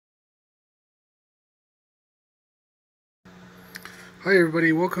Hi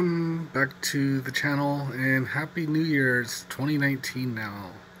everybody, welcome back to the channel and Happy New Year. It's 2019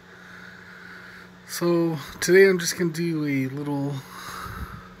 now. So today I'm just going to do a little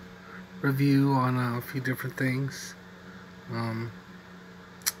review on a few different things. I'm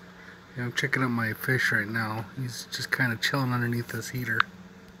checking out my fish right now. He's just kind of chilling underneath this heater.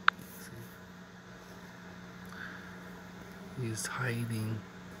 He's hiding.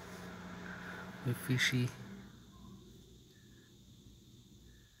 My fishy.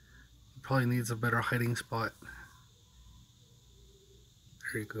 He probably needs a better hiding spot.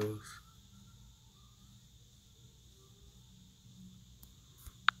 There he goes.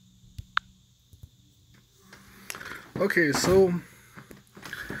 Okay, so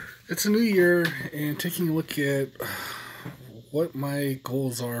it's a new year and taking a look at what my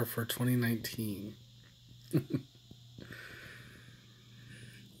goals are for 2019.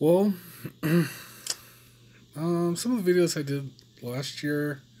 Well, some of the videos I did last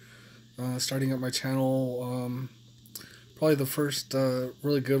year, starting up my channel, probably the first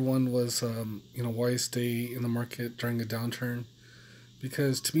really good one was, why stay in the market during a downturn.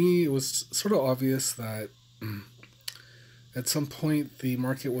 Because to me, it was sort of obvious that at some point the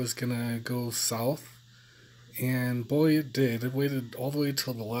market was going to go south. And boy, it did. It waited all the way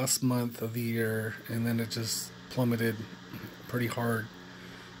till the last month of the year, and then it just plummeted pretty hard.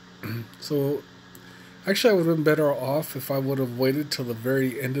 So actually, I would have been better off if I would have waited till the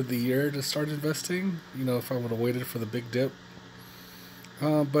very end of the year to start investing. If I would have waited for the big dip.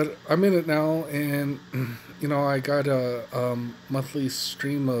 But I'm in it now, and I got a monthly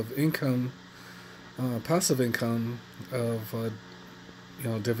stream of income, passive income of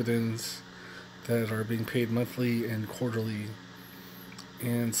dividends that are being paid monthly and quarterly.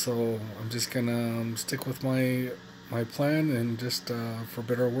 And so I'm just gonna stick with my plan and just for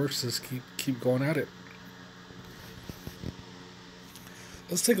better or worse, just keep going at it.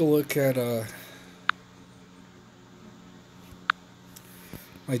 Let's take a look at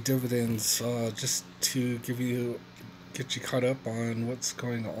my dividends, just to get you caught up on what's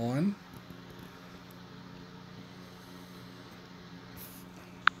going on.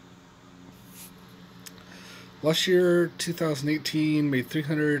 Last year, 2018, made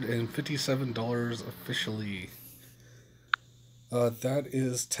 $357 officially. That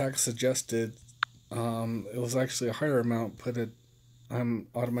is tax adjusted. It was actually a higher amount, but I'm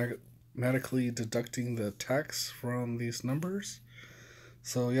automatically deducting the tax from these numbers.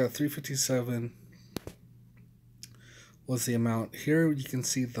 So yeah, 357 was the amount. Here you can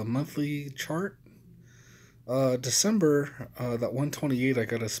see the monthly chart. December, that 128, I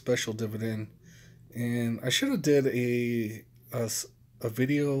got a special dividend, and I should have did a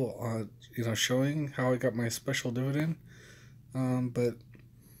video on showing how I got my special dividend. But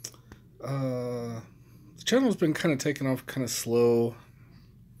the channel's been kind of taking off kind of slow,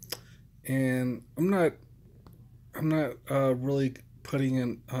 and I'm not really putting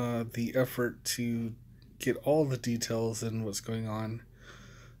in the effort to get all the details and what's going on.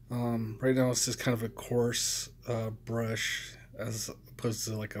 Right now it's just kind of a coarse brush as opposed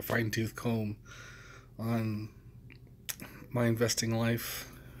to like a fine-tooth comb on my investing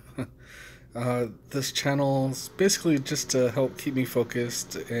life. This channel is basically just to help keep me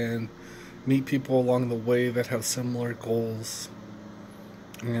focused and meet people along the way that have similar goals.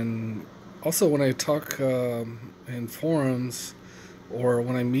 And also when I talk in forums or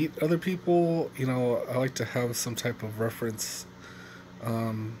when I meet other people, I like to have some type of reference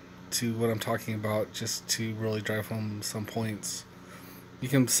to what I'm talking about, just to really drive home some points. You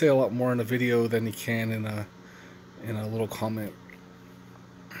can say a lot more in a video than you can in a little comment.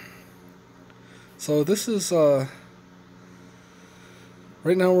 So this is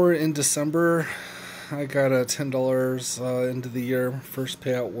right now we're in December. I got a $10 into the year. First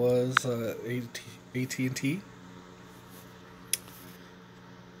payout was AT&T.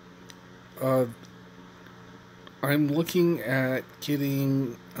 I'm looking at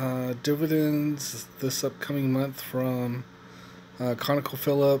getting dividends this upcoming month from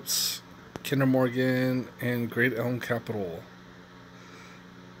ConocoPhillips, Kinder Morgan, and Great Elm Capital.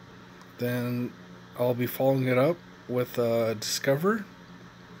 Then I'll be following it up with Discover.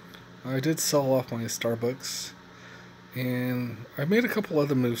 I did sell off my Starbucks, and I made a couple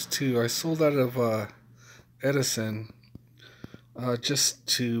other moves too. I sold out of Edison just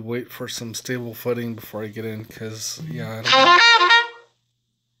to wait for some stable footing before I get in, because yeah,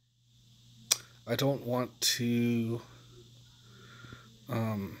 I don't want to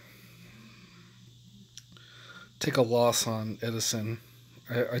take a loss on Edison.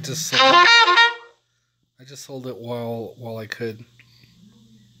 I just sold it while I could.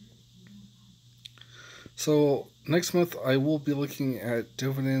 So next month I will be looking at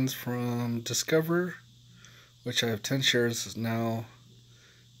dividends from Discover, which I have 10 shares now,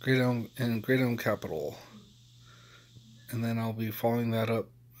 Great Elm Capital. And then I'll be following that up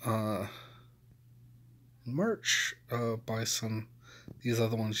in March by these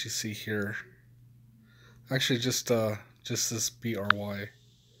other ones you see here. Actually, just this BRY.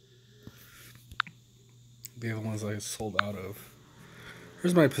 The other ones I sold out of.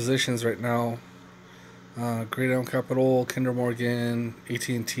 Here's my positions right now. Great Elm Capital, Kinder Morgan,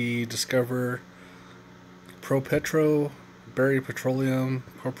 AT&T, Discover, ProPetro, Berry Petroleum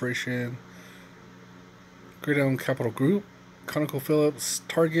Corporation, Great Elm Capital Group, ConocoPhillips,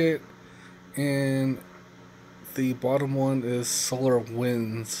 Target, and the bottom one is Solar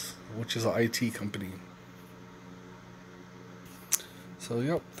Winds, which is an IT company. So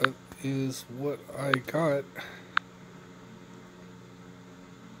yep, that is what I got.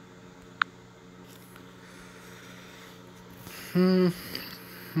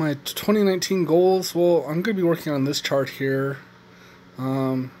 My 2019 goals. Well, I'm going to be working on this chart here.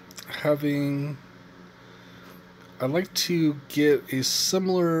 I'd like to get a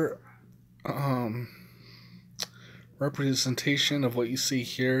similar representation of what you see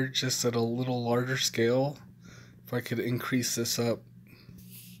here, just at a little larger scale. If I could increase this up,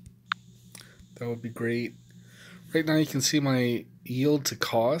 that would be great. Right now you can see my yield to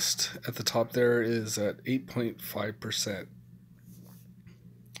cost at the top there is at 8.5%.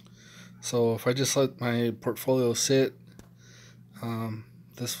 So if I just let my portfolio sit,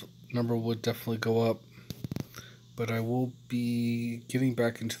 this number would definitely go up. But I will be getting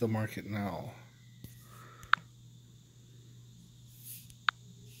back into the market now.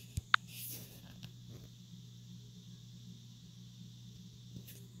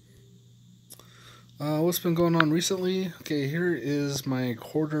 What's been going on recently? Okay, here is my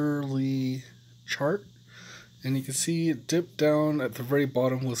quarterly chart. And you can see it dipped down at the very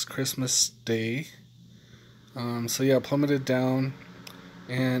bottom was Christmas Day. So yeah, plummeted down,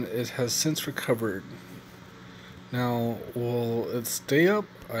 and it has since recovered. Now, will it stay up?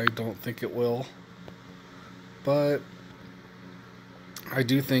 I don't think it will. But I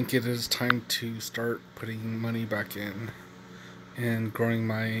do think it is time to start putting money back in and growing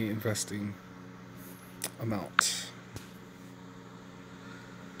my investing amount.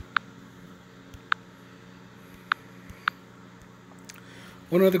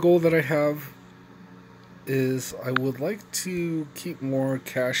 One other goal that I have is I would like to keep more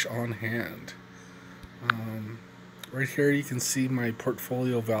cash on hand. Right here you can see my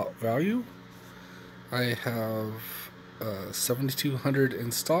portfolio value. I have 7,200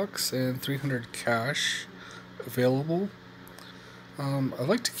 in stocks and 300 cash available. I'd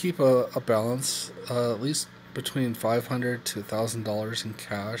like to keep a balance, at least between $500 to $1,000 in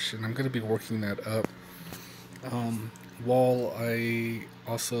cash, and I'm going to be working that up while I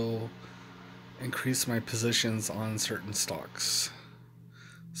also increase my positions on certain stocks.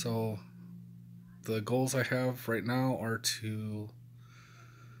 So the goals I have right now are to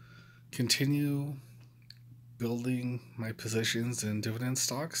continue building my positions in dividend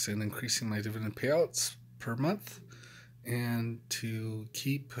stocks and increasing my dividend payouts per month, and to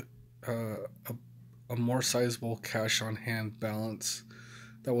keep a more sizable cash on hand balance.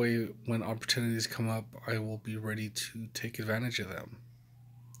 That way, when opportunities come up, I will be ready to take advantage of them.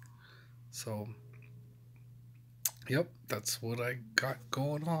 So, yep, that's what I got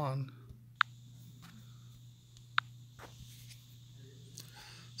going on.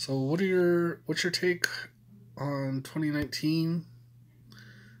 So, what's your take on 2019?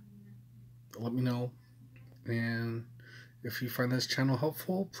 Let me know. And if you find this channel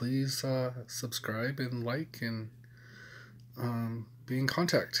helpful, please subscribe and like, and be in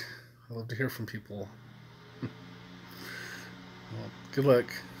contact. I love to hear from people. Well, good luck,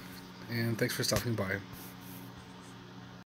 and thanks for stopping by.